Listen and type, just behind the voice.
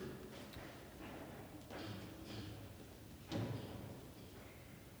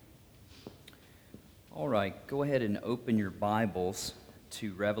All right, go ahead and open your Bibles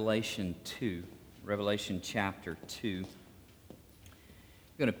to Revelation 2, Revelation chapter 2. We're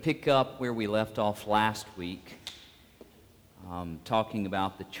going to pick up where we left off last week, talking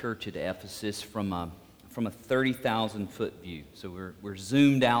about the church at Ephesus from a 30,000-foot view. So we're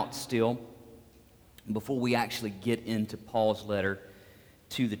zoomed out still before we actually get into Paul's letter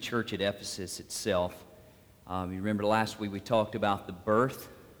to the church at Ephesus itself. You remember last week we talked about the birth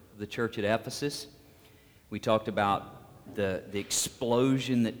of the church at Ephesus. We talked about the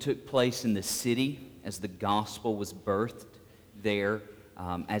explosion that took place in the city as the gospel was birthed there,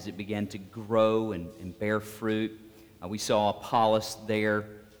 as it began to grow and bear fruit. We saw Apollos there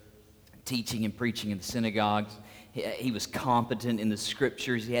teaching and preaching in the synagogues. He was competent in the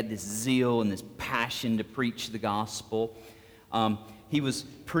scriptures. He had this zeal and this passion to preach the gospel. He was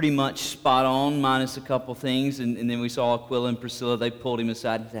pretty much spot on, minus a couple things. And then we saw Aquila and Priscilla. They pulled him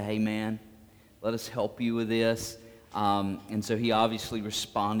aside and said, "Hey, man, let us help you with this." And so he obviously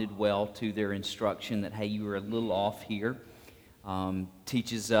responded well to their instruction that, hey, you were a little off here.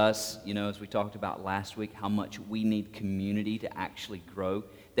 Teaches us, as we talked about last week, how much we need community to actually grow.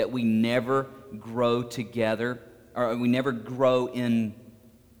 That we never grow together, or we never grow in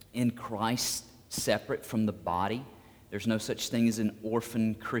Christ separate from the body. There's no such thing as an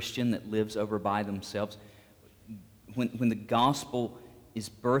orphan Christian that lives over by themselves. When the gospel is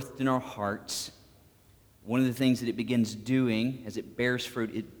birthed in our hearts, one of the things that it begins doing as it bears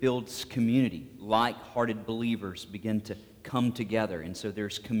fruit, it builds community. Like-hearted believers begin to come together, and so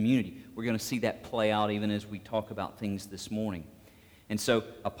there's community. We're going to see that play out even as we talk about things this morning. And so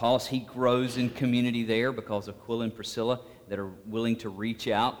Apollos, he grows in community there because of Aquila and Priscilla that are willing to reach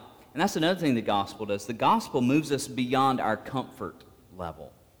out. And that's another thing the gospel does. The gospel moves us beyond our comfort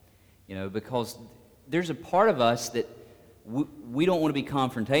level, because there's a part of us that we don't want to be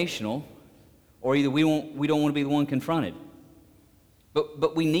confrontational, or either we don't want to be the one confronted.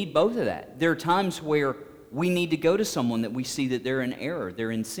 But we need both of that. There are times where we need to go to someone that we see that they're in error, they're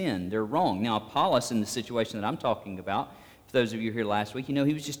in sin, they're wrong. Now, Apollos, in the situation that I'm talking about, for those of you here last week, he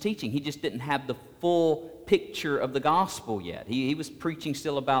was just teaching. He just didn't have the full picture of the gospel yet. He was preaching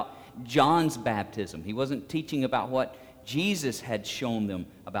still about John's baptism. He wasn't teaching about what Jesus had shown them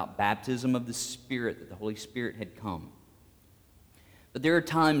about baptism of the Spirit, that the Holy Spirit had come. But there are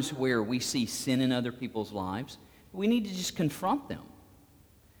times where we see sin in other people's lives. We need to just confront them.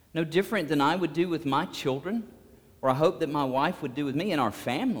 No different than I would do with my children, or I hope that my wife would do with me and our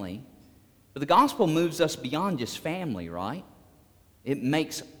family. But the gospel moves us beyond just family, right? It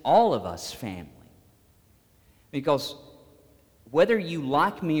makes all of us family. Because whether you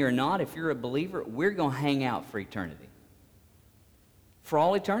like me or not, if you're a believer, we're going to hang out for eternity. For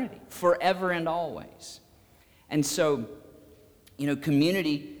all eternity. Forever and always. And so,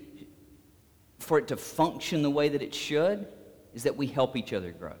 community, for it to function the way that it should, is that we help each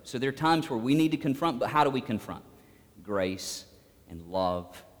other grow. So there are times where we need to confront, but how do we confront? Grace and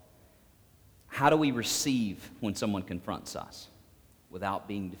love. How do we receive when someone confronts us? Without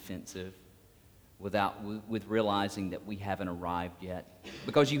being defensive, with realizing that we haven't arrived yet.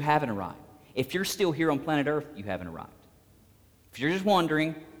 Because you haven't arrived. If you're still here on planet Earth, you haven't arrived. If you're just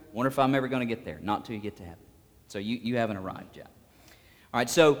wondering if I'm ever going to get there, not till you get to heaven. So you haven't arrived yet. All right,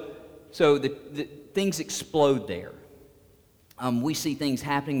 so the things explode there. We see things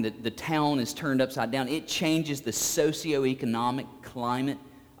happening. The town is turned upside down. It changes the socioeconomic climate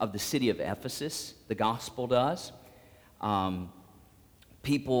of the city of Ephesus. The gospel does.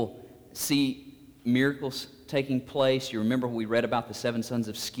 People see miracles taking place. You remember we read about the 7 sons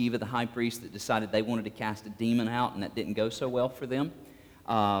of Sceva, the high priest, that decided they wanted to cast a demon out, and that didn't go so well for them.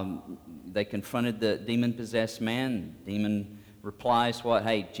 They confronted the demon-possessed man. The demon replies, "What?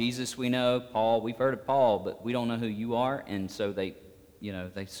 Hey, Jesus we know, Paul, we've heard of Paul, but we don't know who you are." And so they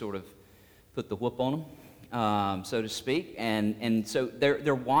sort of put the whoop on them, so to speak. And so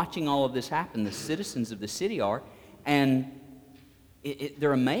they're watching all of this happen. The citizens of the city are, and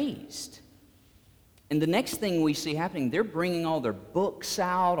they're amazed. And the next thing we see happening, they're bringing all their books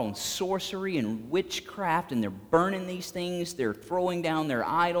out on sorcery and witchcraft, and they're burning these things. They're throwing down their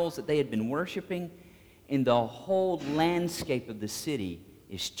idols that they had been worshiping. And the whole landscape of the city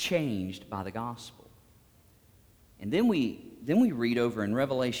is changed by the gospel. And then we read over in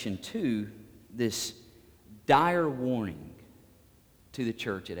Revelation 2 this dire warning to the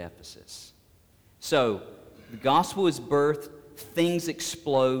church at Ephesus. So the gospel is birthed, things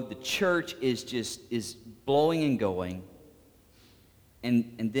explode, the church is blowing and going.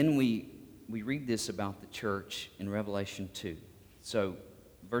 And then we read this about the church in Revelation 2. So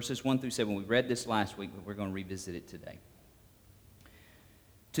verses 1 through 7, we read this last week, but we're going to revisit it today.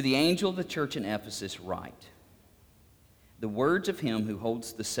 To the angel of the church in Ephesus write, the words of him who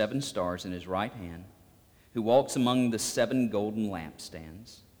holds the 7 stars in his right hand, who walks among the 7 golden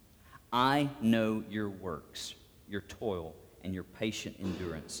lampstands. I know your works, your toil, and your patient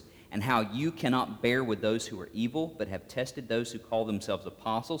endurance, and how you cannot bear with those who are evil, but have tested those who call themselves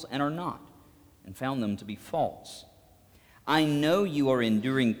apostles and are not, and found them to be false. I know you are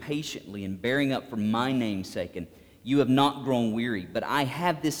enduring patiently and bearing up for my name's sake, and you have not grown weary. But I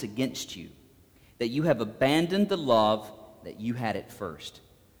have this against you, that you have abandoned the love that you had at first.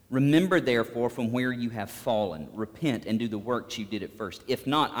 Remember, therefore, from where you have fallen. Repent and do the works you did at first. If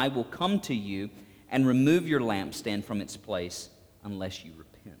not, I will come to you and remove your lampstand from its place unless you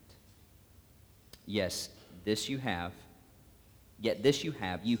repent. Yes, this you have. Yet this you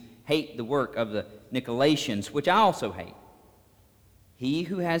have. You hate the work of the Nicolaitans, which I also hate. He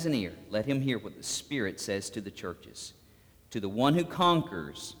who has an ear, let him hear what the Spirit says to the churches. To the one who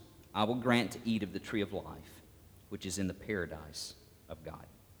conquers, I will grant to eat of the tree of life, which is in the paradise of God.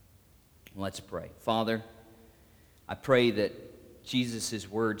 Let's pray. Father, I pray that Jesus'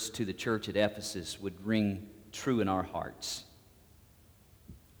 words to the church at Ephesus would ring true in our hearts.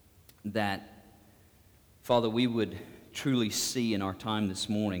 That, Father, we would truly see in our time this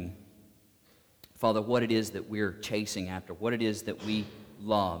morning, Father, what it is that we're chasing after, what it is that we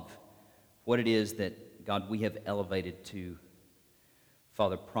love, what it is that, God, we have elevated to,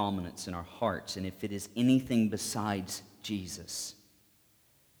 Father, prominence in our hearts. And if it is anything besides Jesus,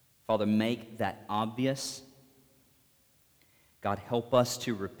 Father, make that obvious. God, help us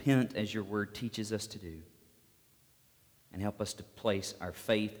to repent as your word teaches us to do. And help us to place our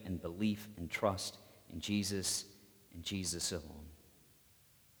faith and belief and trust in Jesus and Jesus alone.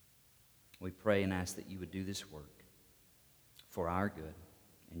 We pray and ask that you would do this work for our good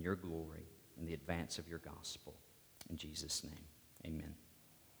and your glory and the advance of your gospel. In Jesus' name, amen.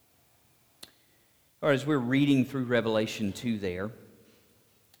 All right, as we're reading through Revelation 2 there,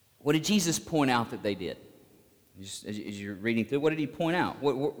 what did Jesus point out that they did? As you're reading through, what did he point out?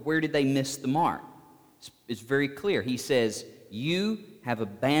 Where did they miss the mark? It's very clear. He says, you have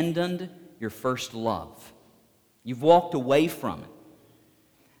abandoned your first love. You've walked away from it.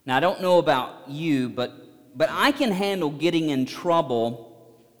 Now, I don't know about you, but I can handle getting in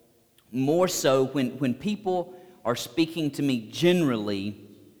trouble more so when people are speaking to me generally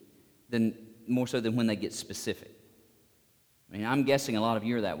more so than when they get specific. I mean, I'm guessing a lot of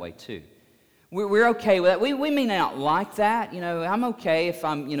you are that way too. We're okay with that. We may not like that. I'm okay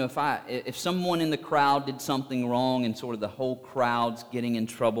if someone in the crowd did something wrong and sort of the whole crowd's getting in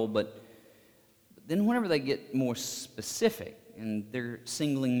trouble, but then whenever they get more specific and they're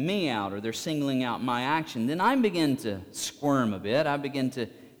singling me out or they're singling out my action, then I begin to squirm a bit. I begin to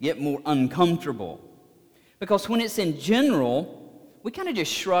get more uncomfortable. Because when it's in general, we kind of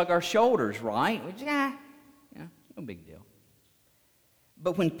just shrug our shoulders, right? We just, no big deal.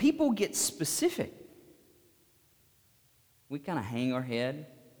 But when people get specific, we kind of hang our head.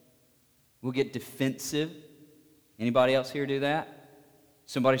 We'll get defensive. Anybody else here do that?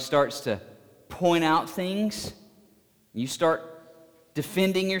 Somebody starts to point out things. You start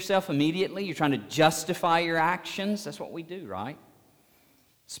defending yourself immediately. You're trying to justify your actions. That's what we do, right?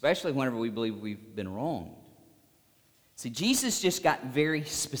 Especially whenever we believe we've been wronged. See, Jesus just got very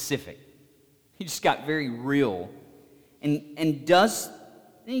specific. He just got very real. And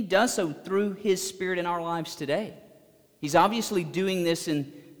he does so through his Spirit in our lives today. He's obviously doing this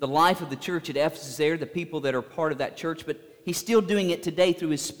in the life of the church at Ephesus there, the people that are part of that church, but he's still doing it today through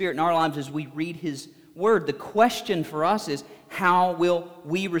his Spirit in our lives as we read his word. The question for us is, how will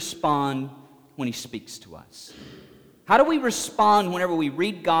we respond when he speaks to us? How do we respond whenever we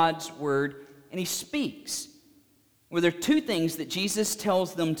read God's word and he speaks? Well, there are 2 things that Jesus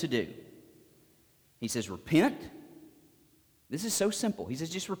tells them to do. He says, repent. This is so simple. He says,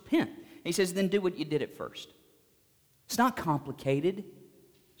 just repent. He says, then do what you did at first. It's not complicated.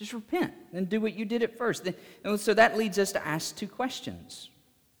 Just repent. Then do what you did at first. So that leads us to ask 2 questions.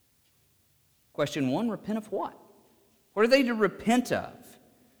 Question 1, repent of what? What are they to repent of?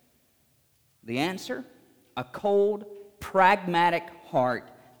 The answer, a cold, pragmatic heart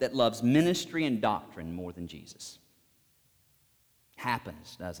that loves ministry and doctrine more than Jesus.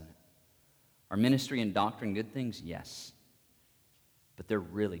 Happens, doesn't it? Are ministry and doctrine good things? Yes. But they're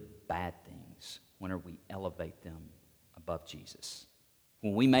really bad things whenever we elevate them above Jesus.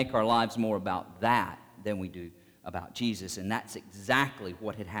 When we make our lives more about that than we do about Jesus. And that's exactly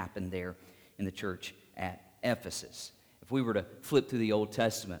what had happened there in the church at Ephesus. If we were to flip through the Old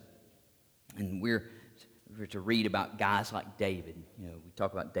Testament and we're to read about guys like David, we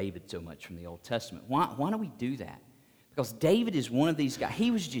talk about David so much from the Old Testament. Why do we do that? Because David is one of these guys.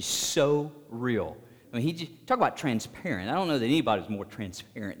 He was just so real. I mean, talk about transparent. I don't know that anybody was more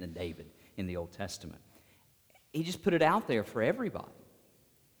transparent than David in the Old Testament. He just put it out there for everybody.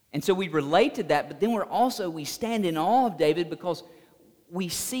 And so we relate to that, but then we stand in awe of David because we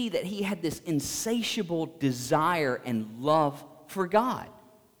see that he had this insatiable desire and love for God.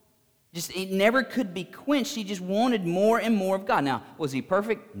 Just, it never could be quenched. He just wanted more and more of God. Now, was he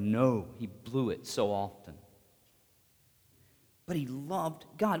perfect? No, he blew it so often. But he loved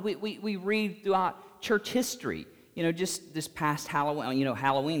God. We read throughout church history, just this past Halloween.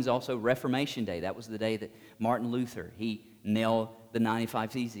 Halloween's also Reformation Day. That was the day that Martin Luther, he nailed the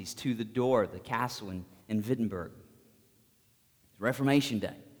 95 Theses to the door of the castle in Wittenberg. It's Reformation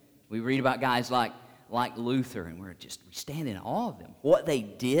Day. We read about guys like Luther, and we stand in awe of them. What they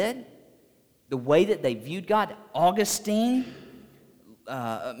did, the way that they viewed God. Augustine,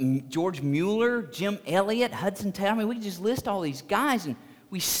 George Mueller, Jim Elliot, Hudson Taylor. I mean, we can just list all these guys, and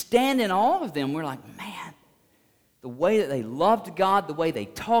we stand in awe of them. We're like, man, the way that they loved God, the way they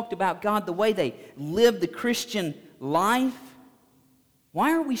talked about God, the way they lived the Christian life.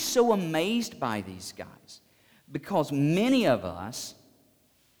 Why are we so amazed by these guys? Because many of us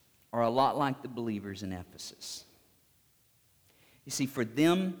are a lot like the believers in Ephesus. You see, for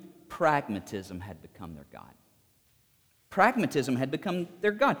them, pragmatism had become their God. Pragmatism had become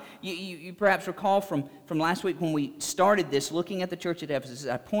their God. You perhaps recall from last week when we started this, looking at the church at Ephesus,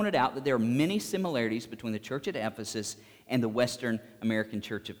 I pointed out that there are many similarities between the church at Ephesus and the Western American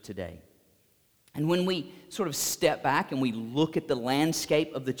church of today. And when we sort of step back and we look at the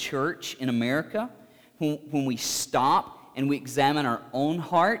landscape of the church in America, when we stop and we examine our own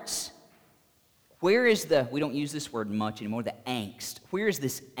hearts, where is we don't use this word much anymore, the angst. Where is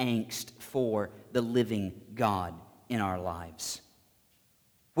this angst for the living God in our lives?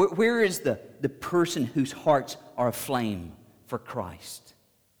 Where is the person whose hearts are aflame for Christ?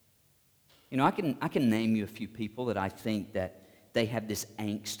 I can name you a few people that I think that they have this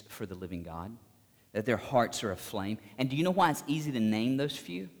angst for the living God, that their hearts are aflame. And do you know why it's easy to name those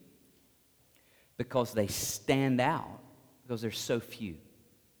few? Because they stand out, because there's so few.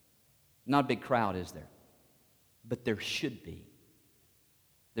 Not a big crowd, is there? But there should be.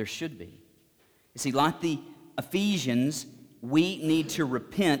 There should be. You see, like the Ephesians, we need to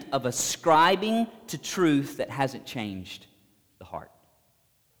repent of ascribing to truth that hasn't changed the heart.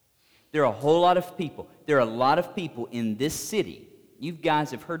 There are a whole lot of people. There are a lot of people in this city. You guys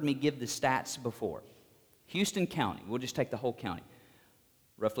have heard me give the stats before. Houston County, we'll just take the whole county.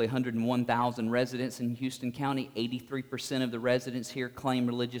 Roughly 101,000 residents in Houston County. 83% of the residents here claim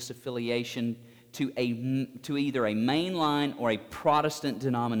religious affiliation to either a mainline or a Protestant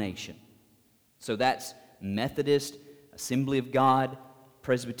denomination. So that's Methodist, Assembly of God,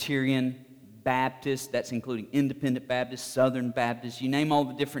 Presbyterian, Baptist, that's including Independent Baptist, Southern Baptist, you name all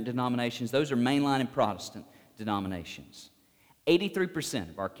the different denominations, those are mainline and Protestant denominations. 83%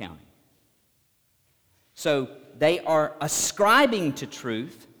 of our county. So they are ascribing to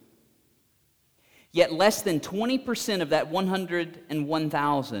truth, yet less than 20% of that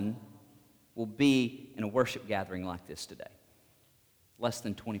 101,000 will be in a worship gathering like this today. Less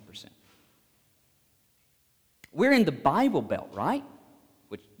than 20%. We're in the Bible Belt, right?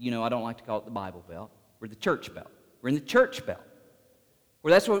 Which, I don't like to call it the Bible Belt. We're the church belt. We're in the church belt.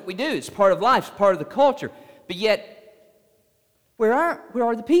 Where that's what we do. It's part of life. It's part of the culture. But yet, where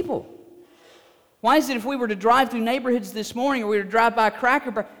are the people? Why is it if we were to drive through neighborhoods this morning or we were to drive by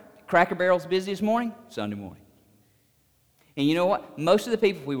Cracker Barrel's busiest morning? Sunday morning. And you know what? Most of the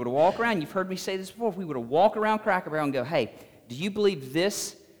people, if we were to walk around, you've heard me say this before, if we were to walk around Cracker Barrel and go, hey, do you believe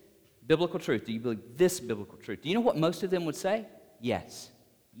this biblical truth? Do you believe this biblical truth? Do you know what most of them would say? Yes,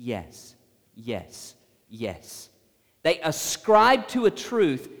 yes, yes, yes. They ascribe to a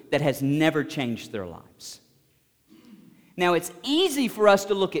truth that has never changed their lives. Now, it's easy for us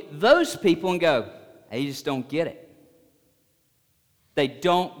to look at those people and go, they just don't get it. They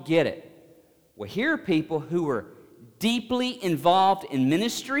don't get it. Well, here are people who were deeply involved in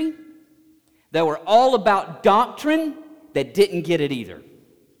ministry, that were all about doctrine, that didn't get it either.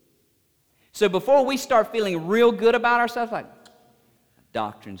 So before we start feeling real good about ourselves, like,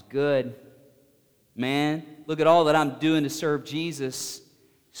 doctrine's good. Man, look at all that I'm doing to serve Jesus.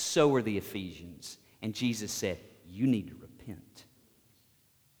 So were the Ephesians. And Jesus said, you need to repent.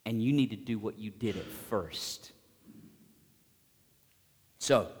 And you need to do what you did at first.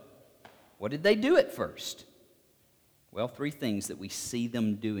 So, what did they do at first? Well, three things that we see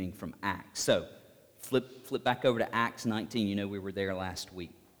them doing from Acts. So, flip back over to Acts 19. We were there last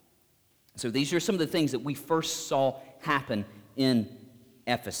week. So these are some of the things that we first saw happen in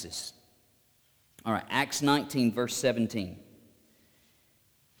Ephesus. All right, Acts 19, verse 17.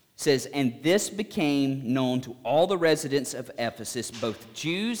 Says, "And this became known to all the residents of Ephesus, both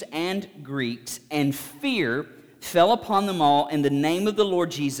Jews and Greeks, and fear fell upon them all, and the name of the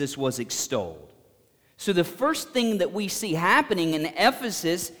Lord Jesus was extolled." So the first thing that we see happening in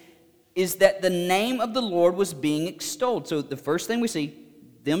Ephesus is that the name of the Lord was being extolled. So the first thing we see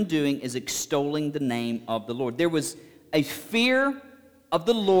them doing is extolling the name of the Lord. There was a fear of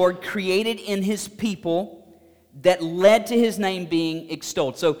the Lord created in his people that led to his name being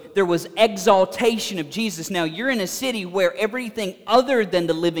extolled. So there was exaltation of Jesus. Now you're in a city where everything other than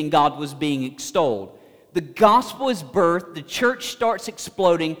the living God was being extolled. The gospel is birthed, the church starts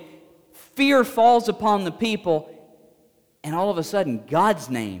exploding, fear falls upon the people, and all of a sudden God's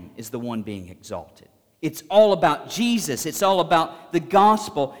name is the one being exalted. It's all about Jesus. It's all about the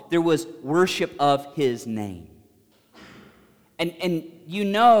gospel. There was worship of his name. And you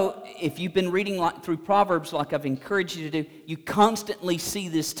know, if you've been reading through Proverbs like I've encouraged you to do, you constantly see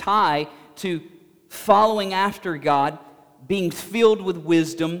this tie to following after God, being filled with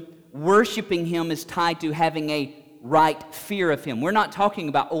wisdom, worshiping him is tied to having a right fear of him. We're not talking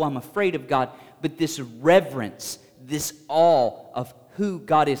about, oh, I'm afraid of God, but this reverence, this awe of who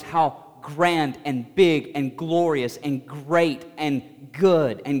God is, how grand and big and glorious and great and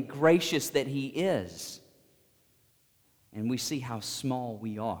good and gracious that he is. And we see how small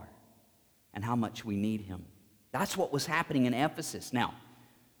we are and how much we need him. That's what was happening in Ephesus. Now,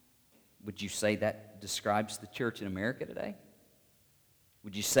 would you say that describes the church in America today?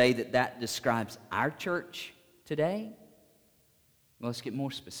 Would you say that that describes our church today? Well, let's get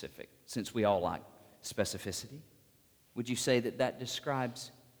more specific, since we all like specificity. Would you say that that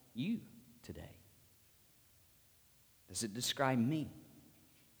describes you today? Does it describe me?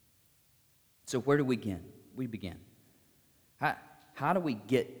 So where do we begin? We begin. How do we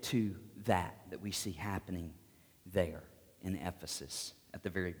get to that we see happening there in Ephesus at the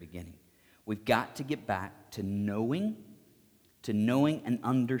very beginning? We've got to get back to knowing and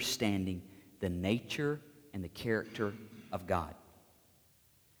understanding the nature and the character of God.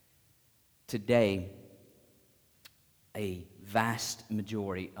 Today, a vast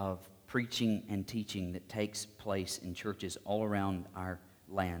majority of preaching and teaching that takes place in churches all around our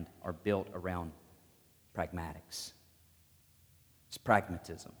land are built around pragmatics. It's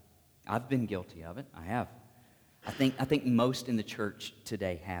pragmatism. I've been guilty of it. I have. I think most in the church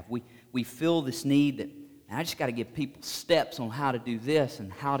today have. We feel this need that I just got to give people steps on how to do this and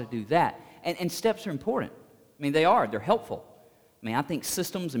how to do that. And steps are important. I mean, they are. They're helpful. I mean, I think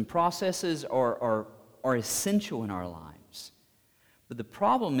systems and processes are essential in our lives. But the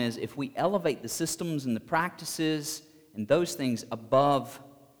problem is if we elevate the systems and the practices and those things above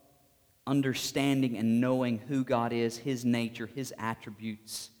understanding and knowing who God is, his nature, his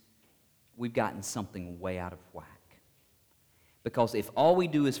attributes, we've gotten something way out of whack. Because if all we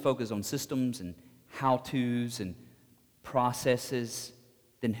do is focus on systems and how-tos and processes,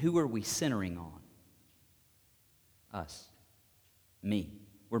 then who are we centering on? Us. Me.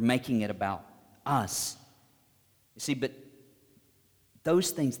 We're making it about us. You see, but those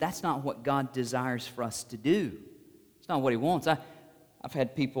things, that's not what God desires for us to do. It's not what he wants. I've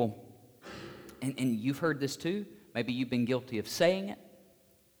had people, and you've heard this too, maybe you've been guilty of saying it.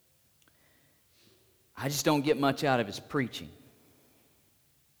 I just don't get much out of his preaching.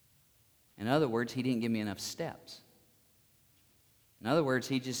 In other words, he didn't give me enough steps. In other words,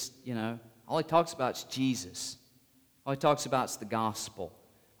 he just, all he talks about is Jesus. All he talks about is the gospel.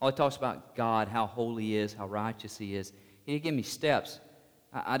 All he talks about God, how holy he is, how righteous he is. He didn't give me steps.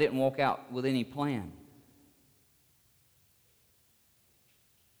 I didn't walk out with any plan.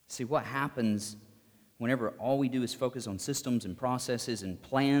 See, what happens whenever all we do is focus on systems and processes and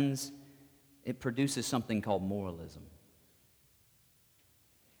plans, it produces something called moralism.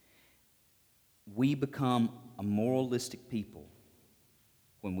 We become a moralistic people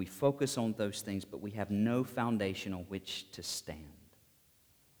when we focus on those things, but we have no foundation on which to stand.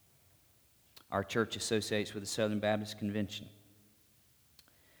 Our church associates with the Southern Baptist Convention.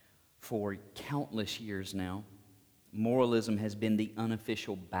 For countless years now, moralism has been the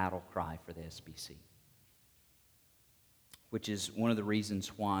unofficial battle cry for the SBC, which is one of the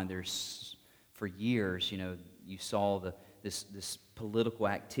reasons why there's, for years, you saw this political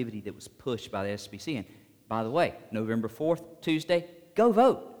activity that was pushed by the SBC. And by the way, November 4th, Tuesday, go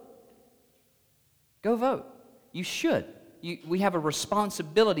vote. Go vote. You should. We have a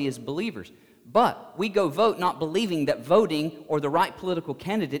responsibility as believers. But we go vote not believing that voting or the right political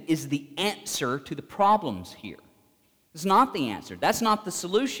candidate is the answer to the problems here. It's not the answer. That's not the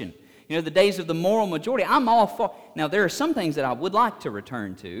solution. The days of the moral majority, I'm all for. Now, there are some things that I would like to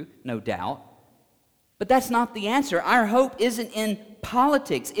return to, no doubt. But that's not the answer. Our hope isn't in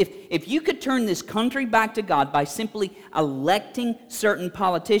politics. If you could turn this country back to God by simply electing certain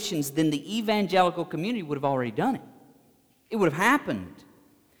politicians, then the evangelical community would have already done it. It would have happened.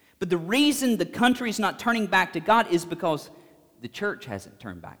 But the reason the country is not turning back to God is because the church hasn't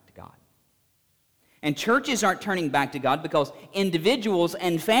turned back to God. And churches aren't turning back to God because individuals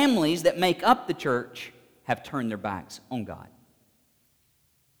and families that make up the church have turned their backs on God.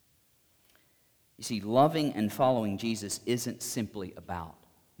 You see, loving and following Jesus isn't simply about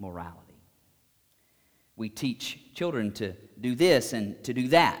morality. We teach children to do this and to do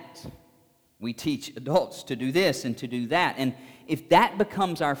that. We teach adults to do this and to do that. And if that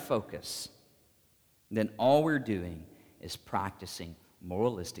becomes our focus, then all we're doing is practicing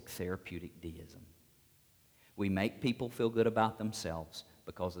moralistic therapeutic deism. We make people feel good about themselves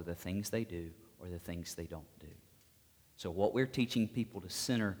because of the things they do or the things they don't do. So what we're teaching people to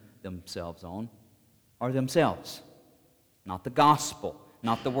center themselves on are themselves, not the gospel,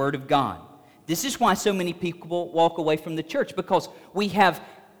 not the Word of God. This is why so many people walk away from the church, because we have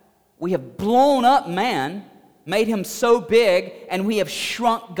blown up man, made him so big, and we have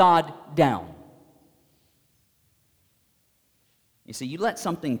shrunk God down. You see, you let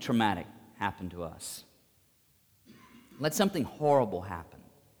something traumatic happen to us. Let something horrible happen.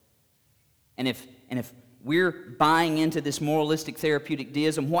 And if we're buying into this moralistic therapeutic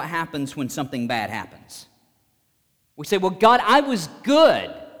deism, what happens when something bad happens? We say, well, God, I was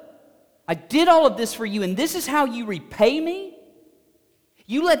good. I did all of this for you, and this is how you repay me?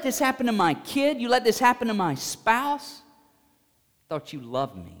 You let this happen to my kid? You let this happen to my spouse? I thought you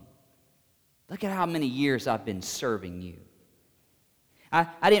loved me. Look at how many years I've been serving you.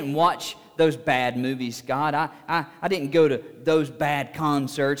 I didn't watch those bad movies, God. I didn't go to those bad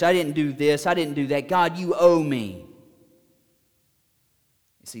concerts. I didn't do this. I didn't do that. God, you owe me.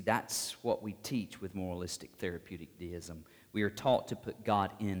 You see, that's what we teach with moralistic therapeutic deism. We are taught to put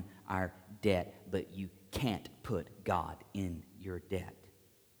God in our debt, but you can't put God in your debt.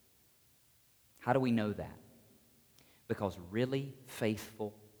 How do we know that? Because really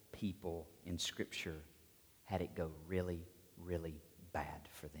faithful people in Scripture had it go really, really bad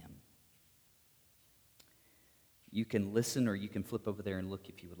for them. You can listen or you can flip over there and look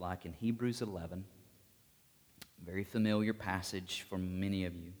if you would like in Hebrews 11. Very familiar passage for many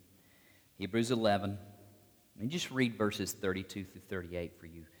of you. Hebrews 11. Let me just read verses 32 through 38 for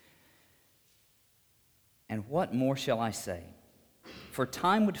you. And what more shall I say? For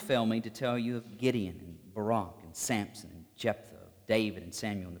time would fail me to tell you of Gideon and Barak and Samson and Jephthah, David and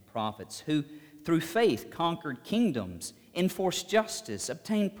Samuel and the prophets, who through faith conquered kingdoms, enforced justice,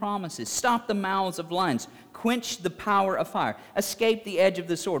 obtained promises, stopped the mouths of lions, quenched the power of fire, escaped the edge of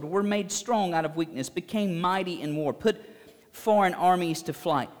the sword, were made strong out of weakness, became mighty in war, put foreign armies to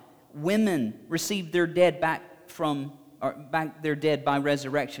flight. Women received their dead back their dead by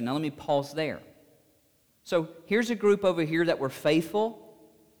resurrection. Now let me pause there. So here's a group over here that were faithful.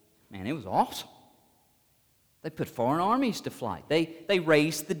 Man, it was awesome. They put foreign armies to flight. They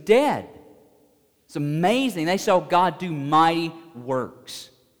raised the dead. It's amazing. They saw God do mighty works.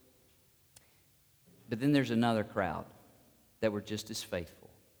 But then there's another crowd that were just as faithful,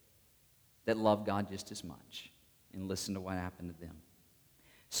 that loved God just as much, and listen to what happened to them.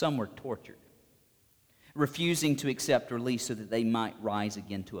 Some were tortured, refusing to accept release so that they might rise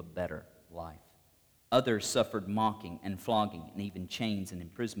again to a better life. Others suffered mocking and flogging and even chains and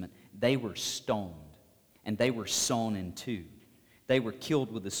imprisonment. They were stoned, and they were sawn in two. They were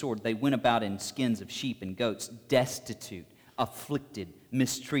killed with the sword. They went about in skins of sheep and goats, destitute, afflicted,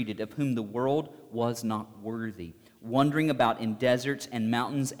 mistreated, of whom the world was not worthy, wandering about in deserts and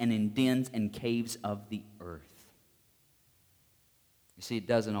mountains and in dens and caves of the earth. You see, it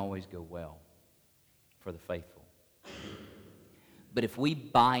doesn't always go well for the faithful. But if we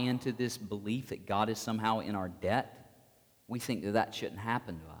buy into this belief that God is somehow in our debt, we think that that shouldn't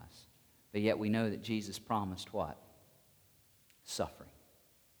happen to us. But yet we know that Jesus promised what? Suffering.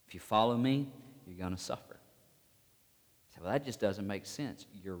 If you follow me, you're going to suffer. So that just doesn't make sense.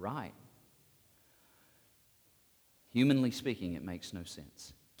 You're right. Humanly speaking, it makes no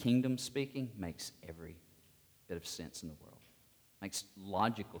sense. Kingdom speaking makes every bit of sense in the world. Makes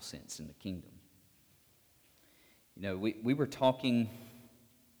logical sense in the kingdom. You know, we were talking,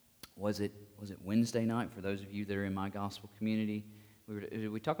 was it Wednesday night, for those of you that are in my gospel community?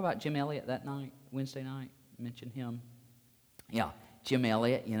 Did we talk about Jim Elliott that night, Wednesday night? Mention him? Yeah, Jim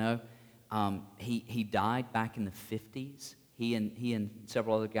Elliott, you know, he died back in the 50s. He and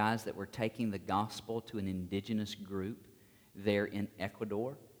several other guys that were taking the gospel to an indigenous group there in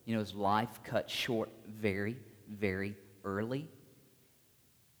Ecuador. You know, his life cut short very, very early.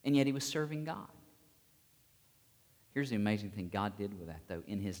 And yet he was serving God. Here's the amazing thing God did with that, though.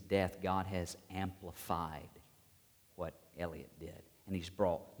 In his death, God has amplified what Eliot did. And he's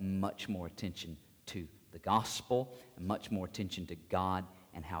brought much more attention to the gospel and much more attention to God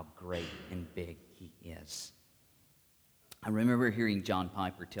and how great and big he is. I remember hearing John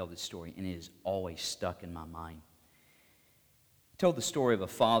Piper tell this story, and it has always stuck in my mind. He told the story of a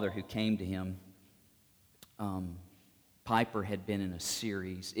father who came to him. Piper had been in a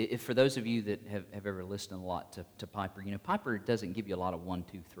series. If for those of you that have ever listened a lot to Piper, Piper doesn't give you a lot of 1,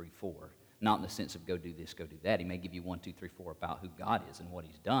 2, 3, 4. Not in the sense of go do this, go do that. He may give you 1, 2, 3, 4 about who God is and what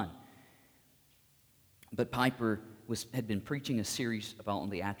he's done. But Piper had been preaching a series about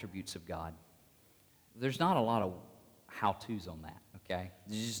the attributes of God. There's not a lot of how-tos on that, okay?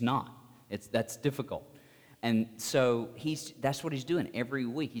 It's just not. That's difficult. And so that's what he's doing every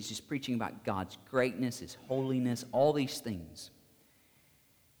week. He's just preaching about God's greatness, his holiness, all these things.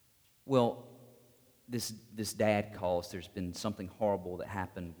 Well, this dad calls. There's been something horrible that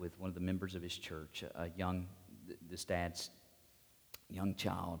happened with one of the members of his church. This dad's young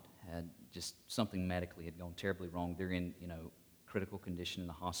child had just something medically had gone terribly wrong. They're in, critical condition in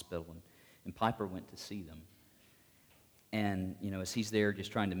the hospital, and Piper went to see them. And, as he's there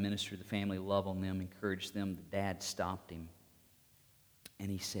just trying to minister to the family, love on them, encourage them, the dad stopped him.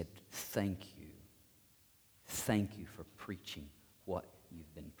 And he said, thank you. Thank you for preaching what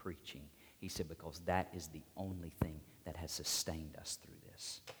you've been preaching. He said, because that is the only thing that has sustained us through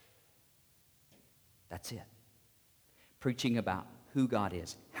this. That's it. Preaching about who God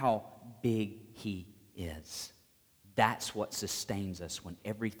is, how big he is. That's what sustains us when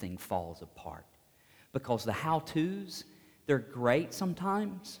everything falls apart. Because the how-tos, they're great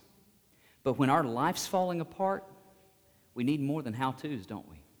sometimes, but when our life's falling apart, we need more than how-tos, don't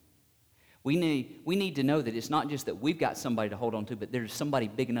we? We need to know that it's not just that we've got somebody to hold on to, but there's somebody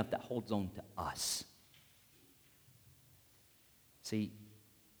big enough that holds on to us. See,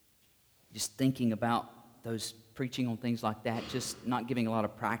 just thinking about those preaching on things like that, just not giving a lot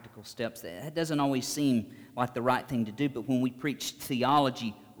of practical steps, that doesn't always seem like the right thing to do, but when we preach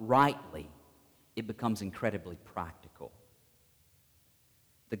theology rightly, it becomes incredibly practical.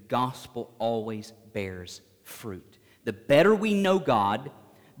 The gospel always bears fruit. The better we know God,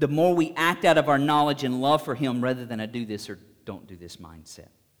 the more we act out of our knowledge and love for him rather than a do this or don't do this mindset.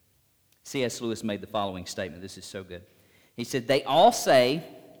 C.S. Lewis made the following statement. This is so good. He said, they all say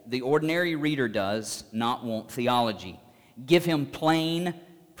the ordinary reader does not want theology. Give him plain,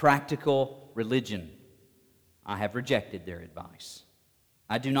 practical religion. I have rejected their advice.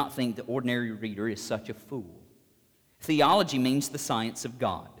 I do not think the ordinary reader is such a fool. Theology means the science of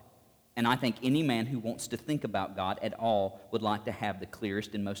God, and I think any man who wants to think about God at all would like to have the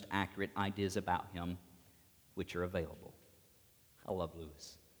clearest and most accurate ideas about him which are available. I love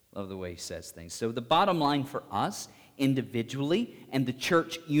Lewis. Love the way he says things. So the bottom line for us individually and the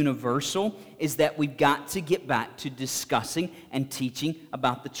church universal is that we've got to get back to discussing and teaching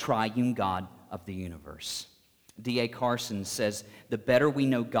about the triune God of the universe. D.A. Carson says, the better we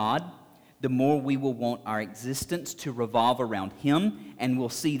know God, the more we will want our existence to revolve around him, and we'll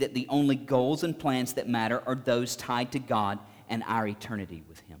see that the only goals and plans that matter are those tied to God and our eternity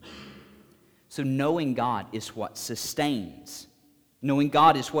with him. So knowing God is what sustains. Knowing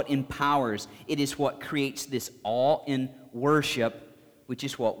God is what empowers. It is what creates this awe in worship, which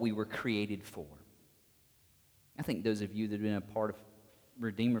is what we were created for. I think those of you that have been a part of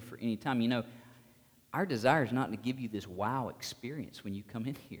Redeemer for any time, our desire is not to give you this wow experience when you come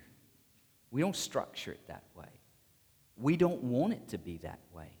in here. We don't structure it that way. We don't want it to be that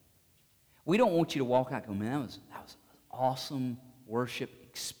way. We don't want you to walk out and go, man, that was an awesome worship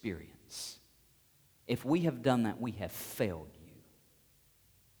experience. If we have done that, we have failed you.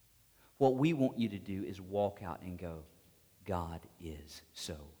 What we want you to do is walk out and go, God is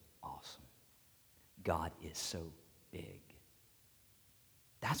so awesome. God is so big.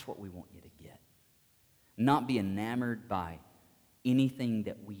 That's what we want you to get. Not be enamored by anything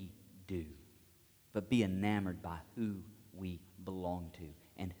that we do, but be enamored by who we belong to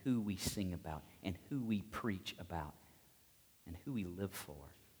and who we sing about and who we preach about and who we live for.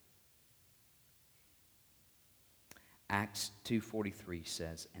 Acts 2:43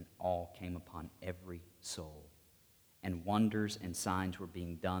 says, and awe came upon every soul, and wonders and signs were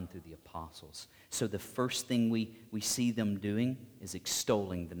being done through the apostles. So the first thing we see them doing is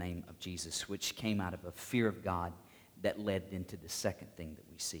extolling the name of Jesus, which came out of a fear of God that led into the second thing that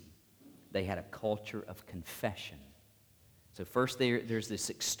we see. They had a culture of confession. So first there's this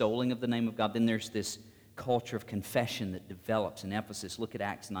extolling of the name of God. Then there's this culture of confession that develops in Ephesus. Look at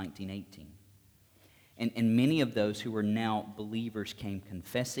Acts 19:18. And many of those who were now believers came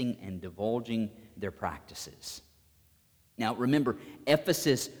confessing and divulging their practices. Now remember,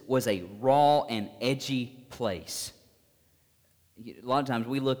 Ephesus was a raw and edgy place. A lot of times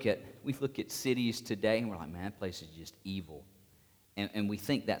we look at cities today and we're like, man, that place is just evil. And we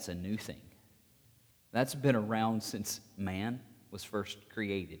think that's a new thing. That's been around since man was first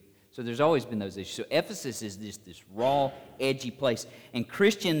created. So there's always been those issues. So Ephesus is this raw, edgy place. And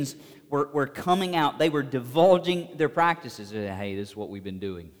Christians were coming out. They were divulging their practices. Hey, this is what we've been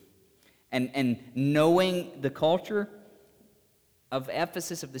doing. And knowing the culture of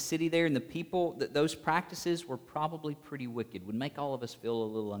Ephesus, of the city there, and the people, that those practices were probably pretty wicked. Would make all of us feel a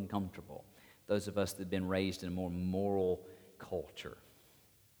little uncomfortable. Those of us that have been raised in a more moral culture.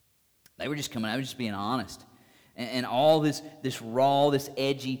 They were just coming out, just being honest. And all this raw, this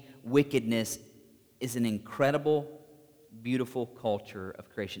edgy wickedness is an incredible, beautiful culture of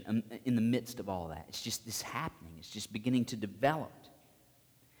creation. In the midst of all that, it's just this happening. It's just beginning to develop.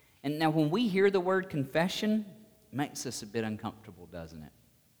 And now when we hear the word confession, it makes us a bit uncomfortable, doesn't it?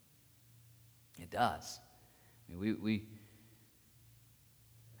 It does. I mean, we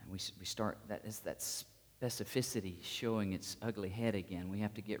start, that specificity showing its ugly head again. We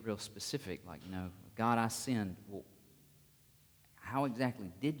have to get real specific, like, God, I sinned. Well, how exactly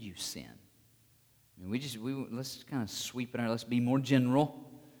did you sin? I mean, let's kind of sweep it out. Let's be more general.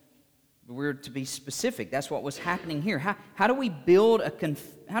 We're to be specific. That's what was happening here. How do we build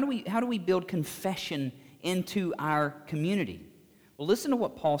confession into our community? Well, listen to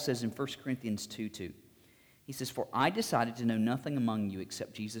what Paul says in 1 Corinthians 2:2. He says, "For I decided to know nothing among you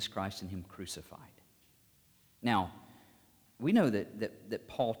except Jesus Christ and Him crucified." Now, we know that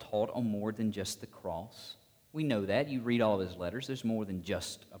Paul taught on more than just the cross. We know that. You read all of his letters. There's more than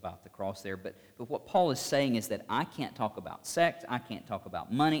just about the cross there. But what Paul is saying is that I can't talk about sex. I can't talk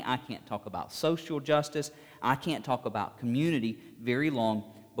about money. I can't talk about social justice. I can't talk about community very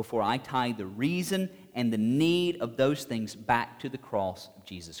long before I tie the reason and the need of those things back to the cross of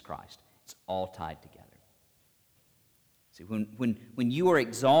Jesus Christ. It's all tied together. See, when you are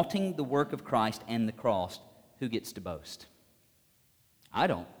exalting the work of Christ and the cross, who gets to boast? I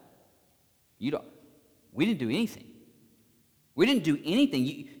don't. You don't. We didn't do anything. We didn't do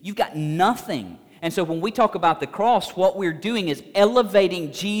anything. You've got nothing. And so when we talk about the cross, what we're doing is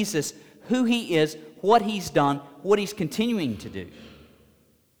elevating Jesus, who He is, what He's done, what He's continuing to do.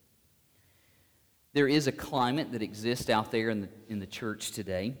 There is a climate that exists out there in the church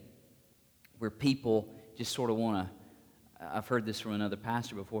today where people just sort of want to, I've heard this from another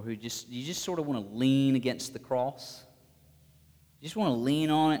pastor before, you just sort of want to lean against the cross. You just want to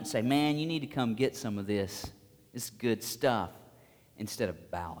lean on it and say, man, you need to come get some of this. This good stuff, instead of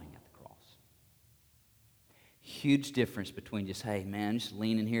bowing at the cross. Huge difference between just, hey, man, just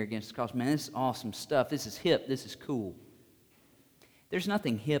leaning here against the cross. Man, this is awesome stuff. This is hip. This is cool. There's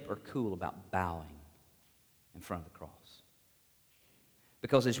nothing hip or cool about bowing in front of the cross.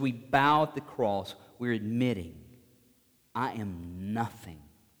 Because as we bow at the cross, we're admitting, I am nothing.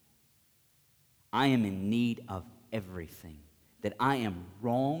 I am in need of everything. That I am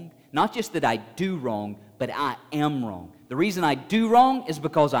wrong. Not just that I do wrong, but I am wrong. The reason I do wrong is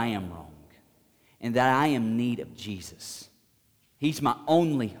because I am wrong. And that I am in need of Jesus. He's my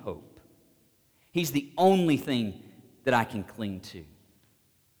only hope. He's the only thing that I can cling to.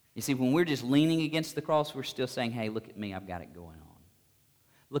 You see, when we're just leaning against the cross, we're still saying, hey, look at me, I've got it going on.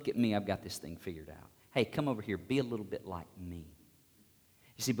 Look at me, I've got this thing figured out. Hey, come over here, be a little bit like me.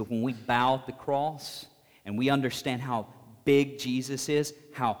 You see, but when we bow at the cross and we understand how big Jesus is,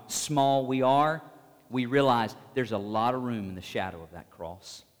 how small we are, we realize there's a lot of room in the shadow of that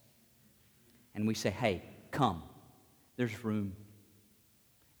cross. And we say, hey, come. There's room.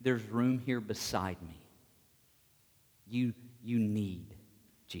 There's room here beside me. You need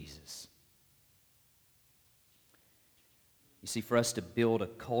Jesus. You see, for us to build a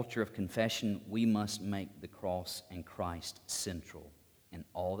culture of confession, we must make the cross and Christ central in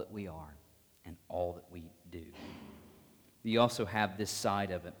all that we are and all that we do. You also have this side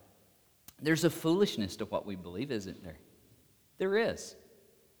of it. There's a foolishness to what we believe, isn't there? There is.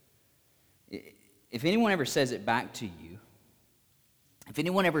 If anyone ever says it back to you, if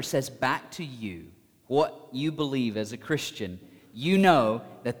anyone ever says back to you what you believe as a Christian, you know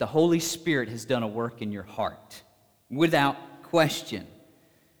that the Holy Spirit has done a work in your heart, without question.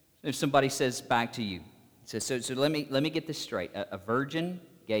 If somebody says back to you, says, so let me get this straight. A virgin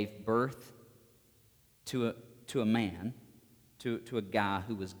gave birth to a man, to a guy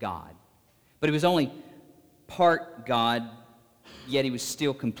who was God. But he was only part God, yet he was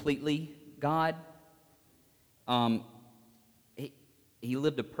still completely God. He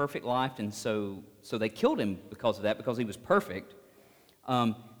lived a perfect life, and so they killed him because of that, because he was perfect.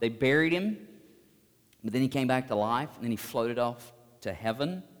 They buried him But then he came back to life, and then he floated off to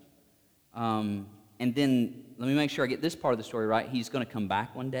heaven. And then, let me make sure I get this part of the story right. He's going to come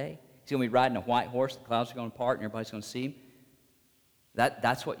back one day. He's going to be riding a white horse. The clouds are going to part, and everybody's going to see him.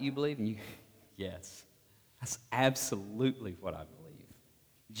 That's what you believe? And you, yes. That's absolutely what I believe.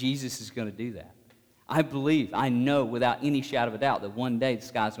 Jesus is going to do that. I believe, I know without any shadow of a doubt that one day the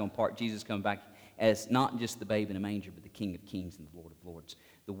sky's going to part. Jesus is coming back as not just the babe in a manger, but the King of Kings and the Lord of Lords.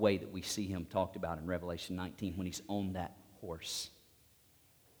 The way that we see him talked about in Revelation 19 when he's on that horse.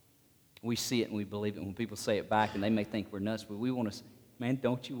 We see it and we believe it. When people say it back and they may think we're nuts, but we want to say, man,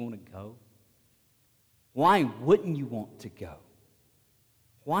 don't you want to go? Why wouldn't you want to go?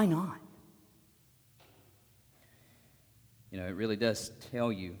 Why not? You know, it really does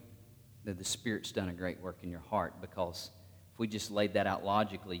tell you that the Spirit's done a great work in your heart, because if we just laid that out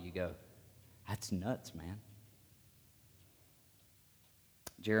logically, you go, that's nuts, man.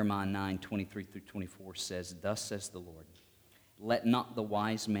 Jeremiah 9:23-24 says, thus says the Lord, let not the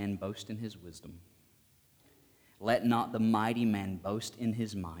wise man boast in his wisdom. Let not the mighty man boast in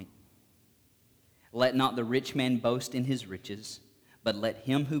his might. Let not the rich man boast in his riches, but let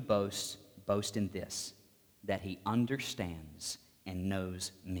him who boasts boast in this, that he understands and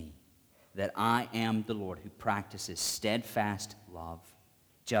knows me, that I am the Lord who practices steadfast love,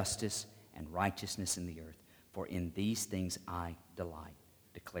 justice, and righteousness in the earth. For in these things I delight,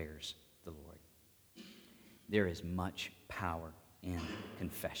 declares the Lord. There is much power in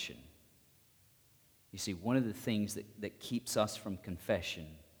confession. You see, one of the things that keeps us from confession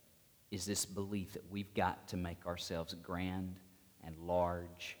is this belief that we've got to make ourselves grand and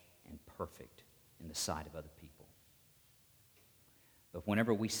large and perfect in the sight of other people. But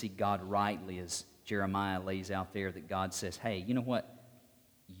whenever we see God rightly, as Jeremiah lays out there, that God says, hey, you know what?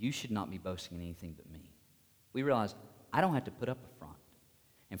 You should not be boasting in anything but me. We realize I don't have to put up a front.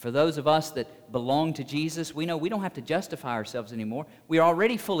 And for those of us that belong to Jesus, we know we don't have to justify ourselves anymore. We are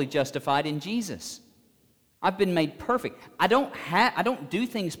already fully justified in Jesus. I've been made perfect. I don't do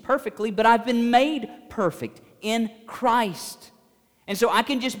things perfectly, but I've been made perfect in Christ. And so I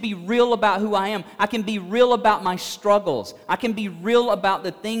can just be real about who I am. I can be real about my struggles. I can be real about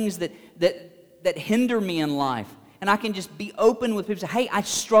the things that hinder me in life. And I can just be open with people. Say, hey, I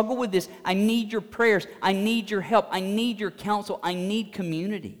struggle with this. I need your prayers. I need your help. I need your counsel. I need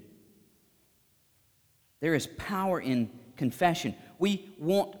community. There is power in confession. We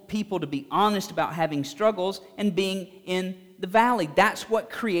want people to be honest about having struggles and being in the valley. That's what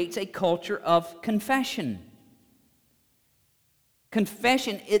creates a culture of confession.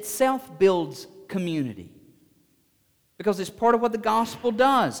 Confession itself builds community, because it's part of what the gospel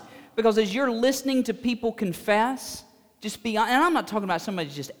does. Because as you're listening to people confess, just be honest. And I'm not talking about somebody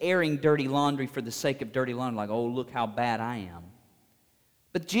just airing dirty laundry for the sake of dirty laundry, like, oh, look how bad I am.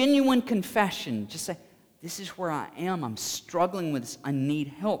 But genuine confession, just say, this is where I am. I'm struggling with this. I need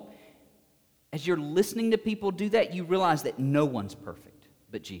help. As you're listening to people do that, you realize that no one's perfect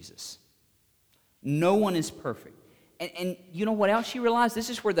but Jesus. No one is perfect. And you know what else you realize? This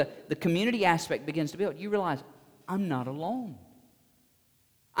is where the community aspect begins to build. You realize, I'm not alone.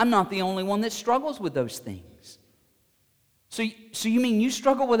 I'm not the only one that struggles with those things. So you mean you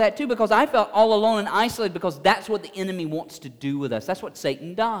struggle with that too? Because I felt all alone and isolated, because that's what the enemy wants to do with us. That's what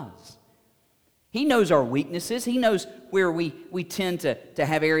Satan does. He knows our weaknesses. He knows where we tend to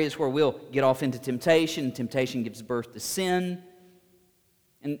have areas where we'll get off into temptation. Temptation gives birth to sin.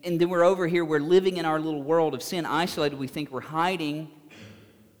 And then we're over here, we're living in our little world of sin, isolated. We think we're hiding,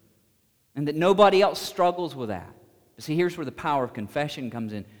 and that nobody else struggles with that. But see, here's where the power of confession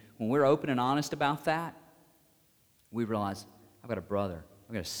comes in. When we're open and honest about that, we realize, I've got a brother,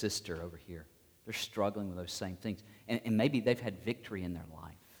 I've got a sister over here. They're struggling with those same things. And maybe they've had victory in their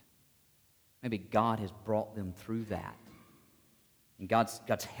life. Maybe God has brought them through that. And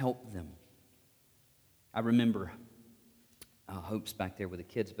God's helped them. I remember, Hope's back there with the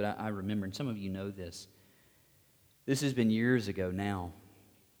kids, but I remember, and some of you know this. This has been years ago now.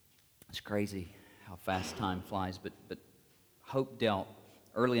 It's crazy how fast time flies, but Hope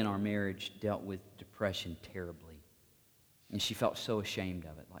early in our marriage, dealt with depression terribly. And she felt so ashamed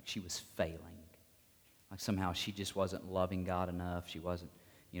of it, like she was failing. Like somehow she just wasn't loving God enough. She wasn't,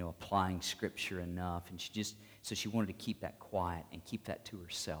 applying Scripture enough. And so she wanted to keep that quiet and keep that to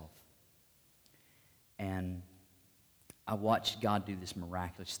herself. And I watched God do this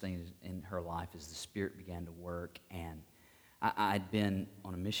miraculous thing in her life as the Spirit began to work. And I'd been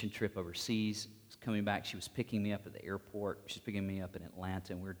on a mission trip overseas. I was coming back. She was picking me up at the airport. She was picking me up in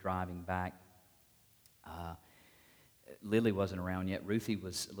Atlanta, and we were driving back. Lily wasn't around yet. Ruthie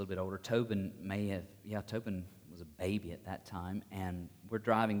was a little bit older. Tobin was was a baby at that time, and we're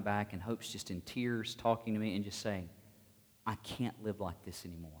driving back, and Hope's just in tears talking to me and just saying, I can't live like this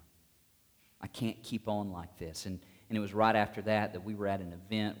anymore. I can't keep on like this. And it was right after that we were at an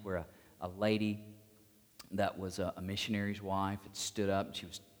event where a lady that was a missionary's wife had stood up, and she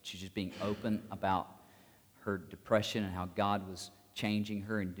was just being open about her depression and how God was changing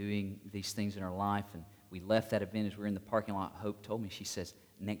her and doing these things in her life. And we left that event. As we were in the parking lot, Hope told me, she says,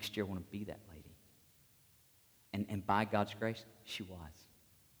 next year I want to be that lady. And by God's grace, she was.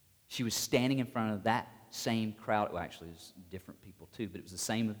 She was standing in front of that same crowd. Well, actually, it was different people too, but it was the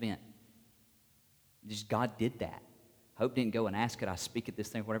same event. Just God did that. Hope didn't go and ask, could I speak at this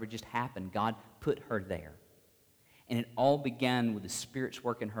thing? Whatever just happened, God put her there. And it all began with the Spirit's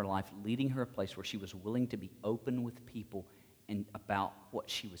work in her life, leading her a place where she was willing to be open with people and about what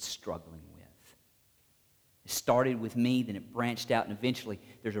she was struggling with. It started with me, then it branched out, and eventually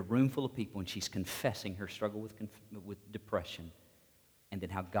there's a room full of people, and she's confessing her struggle with depression, and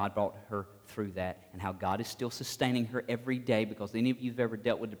then how God brought her through that, and how God is still sustaining her every day, because any of you who've ever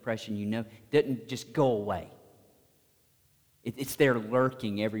dealt with depression, you know, it doesn't just go away. It's there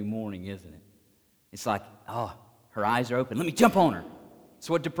lurking every morning, isn't it? It's like, oh, her eyes are open. Let me jump on her. That's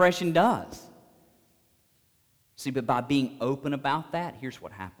what depression does. See, but by being open about that, here's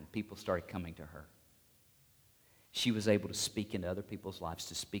what happened. People started coming to her. She was able to speak into other people's lives,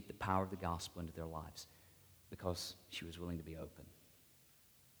 to speak the power of the gospel into their lives, because she was willing to be open.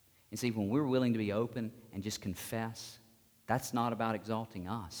 And see, when we're willing to be open and just confess, that's not about exalting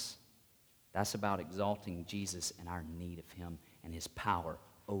us. That's about exalting Jesus and our need of Him and His power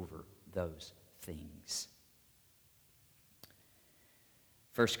over those things.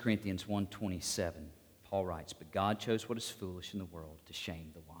 1 Corinthians 1:27, Paul writes, but God chose what is foolish in the world to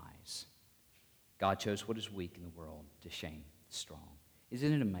shame the wise. God chose what is weak in the world to shame the strong.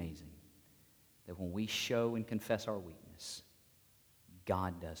 Isn't it amazing that when we show and confess our weakness,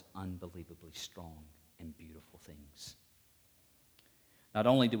 God does unbelievably strong and beautiful things? Not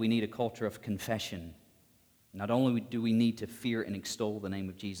only do we need a culture of confession, not only do we need to fear and extol the name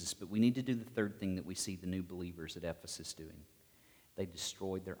of Jesus, but we need to do the third thing that we see the new believers at Ephesus doing. They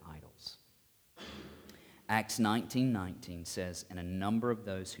destroyed their idols. Acts 19:19 says, and a number of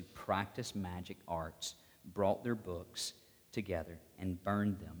those who practiced magic arts brought their books together and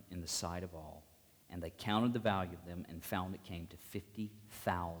burned them in the sight of all. And they counted the value of them and found it came to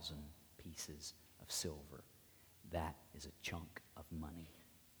 50,000 pieces of silver. That is a chunk of money,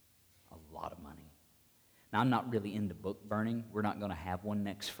 a lot of money. Now, I'm not really into book burning. We're not going to have one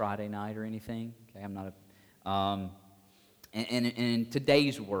next Friday night or anything. Okay, I'm not a... And in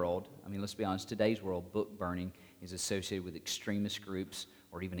today's world, I mean, let's be honest, today's world, book burning is associated with extremist groups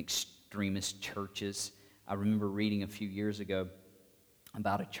or even extremist churches. I remember reading a few years ago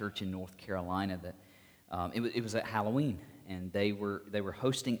about a church in North Carolina that it was at Halloween, and they were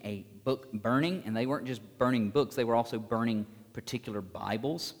hosting a book burning, and they weren't just burning books, they were also burning particular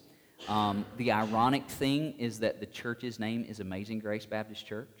Bibles. The ironic thing is that the church's name is Amazing Grace Baptist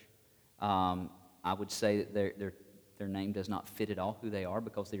Church. I would say that their name does not fit at all who they are,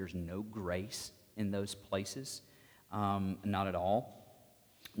 because there's no grace in those places, not at all.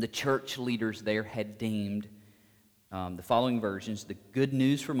 The church leaders there had deemed the following versions: the Good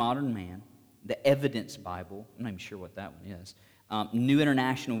News for Modern Man, the Evidence Bible, I'm not even sure what that one is, New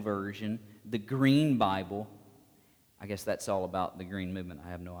International Version, the Green Bible, I guess that's all about the Green Movement, I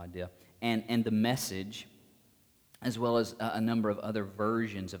have no idea, and the Message, as well as a number of other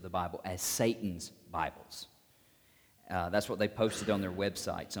versions of the Bible as Satan's Bibles. That's what they posted on their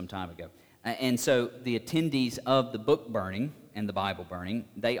website some time ago. And so the attendees of the book burning and the Bible burning,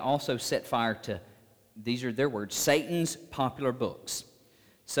 they also set fire to, these are their words, Satan's popular books,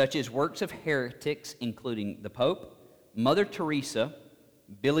 such as works of heretics, including the Pope, Mother Teresa,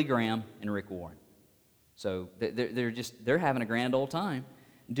 Billy Graham, and Rick Warren. So they're having a grand old time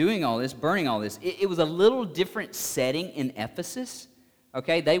doing all this, burning all this. It was a little different setting in Ephesus.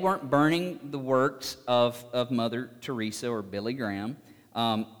 Okay, they weren't burning the works of Mother Teresa or Billy Graham.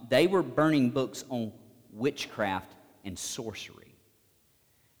 They were burning books on witchcraft and sorcery.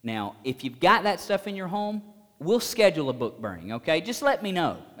 Now, if you've got that stuff in your home, we'll schedule a book burning, okay? Just let me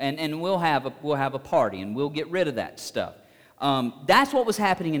know, and we'll have a party, and we'll get rid of that stuff. That's what was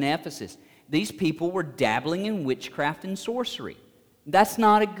happening in Ephesus. These people were dabbling in witchcraft and sorcery. That's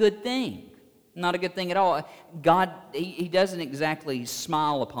not a good thing. Not a good thing at all. God, He doesn't exactly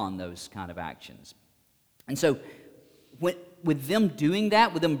smile upon those kind of actions. And so, with them doing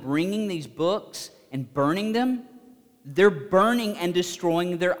that, with them bringing these books and burning them, they're burning and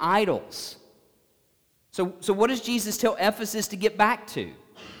destroying their idols. So what does Jesus tell Ephesus to get back to?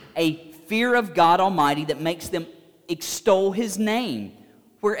 A fear of God Almighty that makes them extol His name,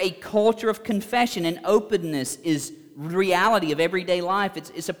 where a culture of confession and openness is reality of everyday life.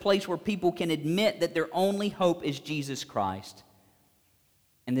 It's a place where people can admit that their only hope is Jesus Christ.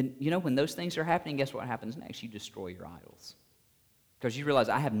 And then, when those things are happening, guess what happens next? You destroy your idols. Because you realize,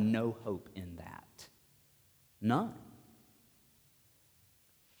 I have no hope in that. None.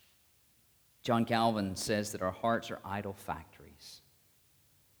 John Calvin says that our hearts are idol factories.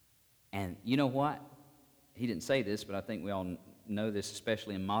 And you know what? He didn't say this, but I think we all know this,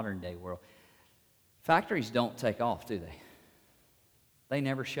 especially in modern day world. Factories don't take off, do they? They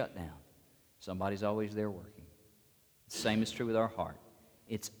never shut down. Somebody's always there working. The same is true with our heart.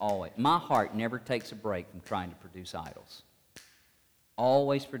 My heart never takes a break from trying to produce idols.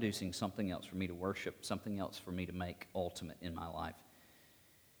 Always producing something else for me to worship, something else for me to make ultimate in my life.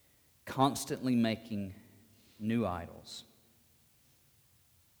 Constantly making new idols.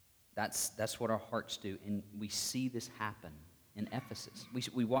 That's what our hearts do, and we see this happen in Ephesus.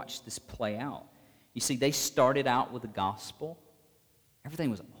 We watch this play out. You see, they started out with the gospel. Everything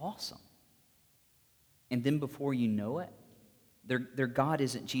was awesome. And then before you know it, their God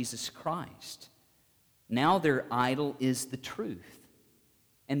isn't Jesus Christ. Now their idol is the truth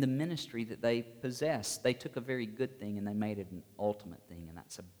and the ministry that they possess. They took a very good thing and they made it an ultimate thing, and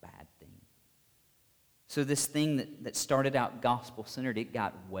that's a bad thing. So this thing that started out gospel-centered, it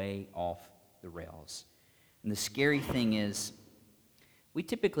got way off the rails. And the scary thing is, we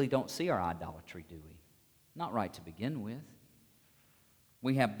typically don't see our idolatry, do we? Not right to begin with.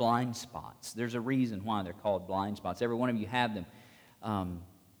 We have blind spots. There's a reason why they're called blind spots. Every one of you have them.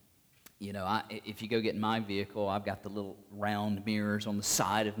 If you go get in my vehicle, I've got the little round mirrors on the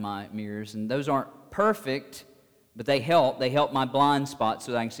side of my mirrors, and those aren't perfect, but they help. They help my blind spots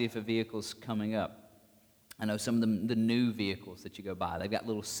so that I can see if a vehicle's coming up. I know some of the new vehicles that you go by, they've got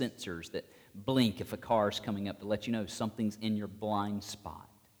little sensors that blink if a car's coming up to let you know something's in your blind spot.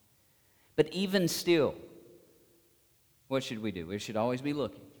 But even still, what should we do? We should always be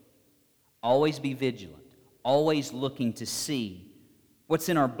looking, always be vigilant, always looking to see what's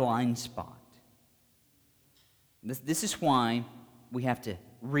in our blind spot. This is why we have to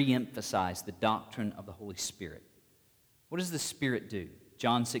re-emphasize the doctrine of the Holy Spirit. What does the Spirit do?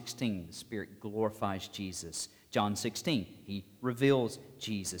 John 16, the Spirit glorifies Jesus. John 16, He reveals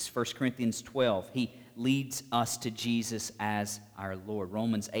Jesus. 1 Corinthians 12, He leads us to Jesus as our Lord.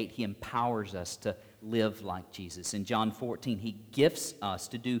 Romans 8, He empowers us to live like Jesus. In John 14, He gifts us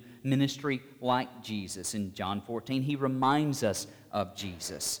to do ministry like Jesus. In John 14, He reminds us of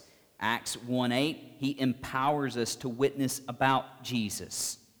Jesus. Acts 1:8, He empowers us to witness about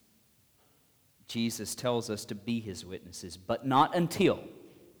Jesus. Jesus tells us to be His witnesses, but not until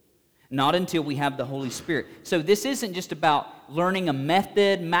we have the Holy Spirit. So this isn't just about learning a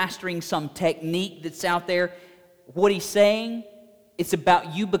method, mastering some technique that's out there. What He's saying, it's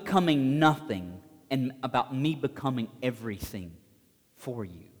about you becoming nothing and about me becoming everything for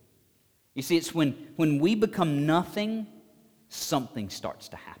you. You see, it's when we become nothing, something starts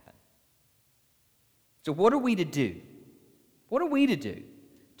to happen. So what are we to do? What are we to do?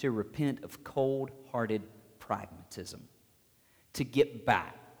 To repent of cold-hearted pragmatism, to get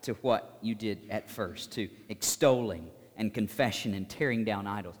back to what you did at first, to extolling and confession and tearing down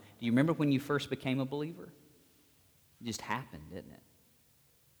idols. Do you remember when you first became a believer? It just happened, didn't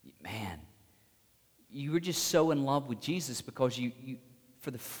it? Man, you were just so in love with Jesus because you for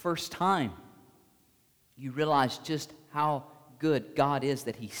the first time, you realized just how good God is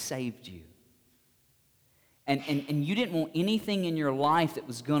that He saved you. And you didn't want anything in your life that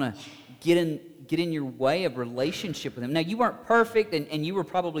was going to get in your way of relationship with Him. Now, you weren't perfect, and you were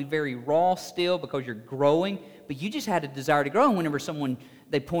probably very raw still because you're growing, but you just had a desire to grow. And whenever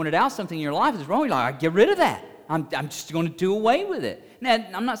they pointed out something in your life that's wrong, you're like, get rid of that. I'm just going to do away with it. Now,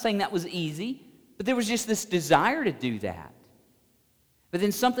 I'm not saying that was easy, but there was just this desire to do that. But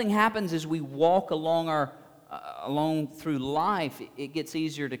then something happens as we walk along through life. It gets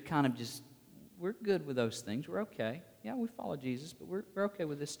easier to kind of just, we're good with those things. We're okay. Yeah, we follow Jesus, but we're okay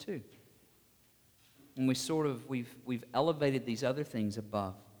with this too. And we've elevated these other things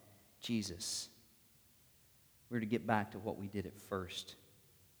above Jesus. We're to get back to what we did at first.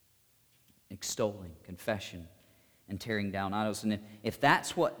 Extolling, confession, and tearing down idols. And if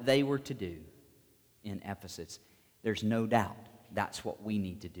that's what they were to do in Ephesus, there's no doubt that's what we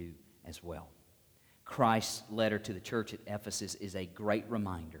need to do as well. Christ's letter to the church at Ephesus is a great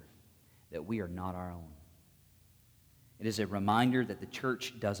reminder that we are not our own. It is a reminder that the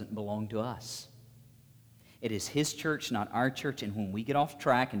church doesn't belong to us. It is His church, not our church, and when we get off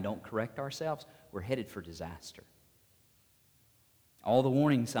track and don't correct ourselves, we're headed for disaster. All the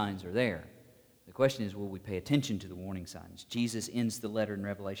warning signs are there. The question is, will we pay attention to the warning signs? Jesus ends the letter in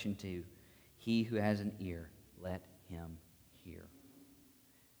Revelation 2. He who has an ear, let him hear.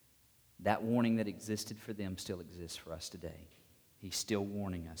 That warning that existed for them still exists for us today. He's still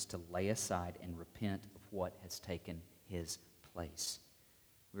warning us to lay aside and repent of what has taken his place.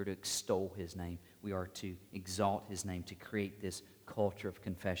 We're to extol his name. We are to exalt his name, to create this culture of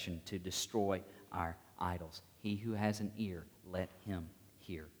confession, to destroy our idols. He who has an ear, let him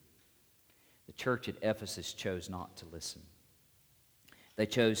hear. The church at Ephesus chose not to listen. They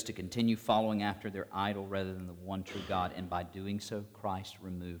chose to continue following after their idol rather than the one true God, and by doing so, Christ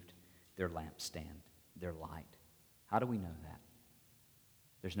removed their lampstand, their light. How do we know that?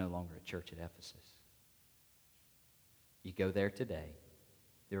 There's no longer a church at Ephesus. You go there today,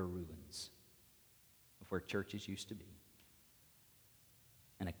 there are ruins of where churches used to be.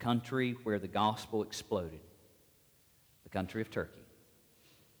 In a country where the gospel exploded, the country of Turkey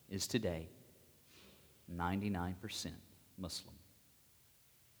is today 99% Muslim.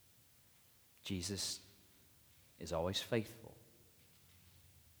 Jesus is always faithful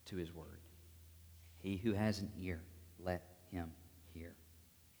to his word. He who has an ear, let him hear.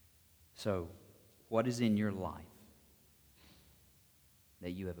 So, what is in your life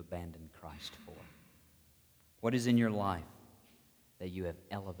that you have abandoned Christ for? What is in your life that you have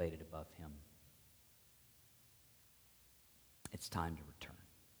elevated above him? It's time to return.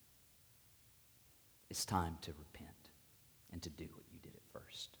 It's time to repent and to do what you did at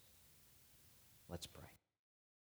first. Let's pray.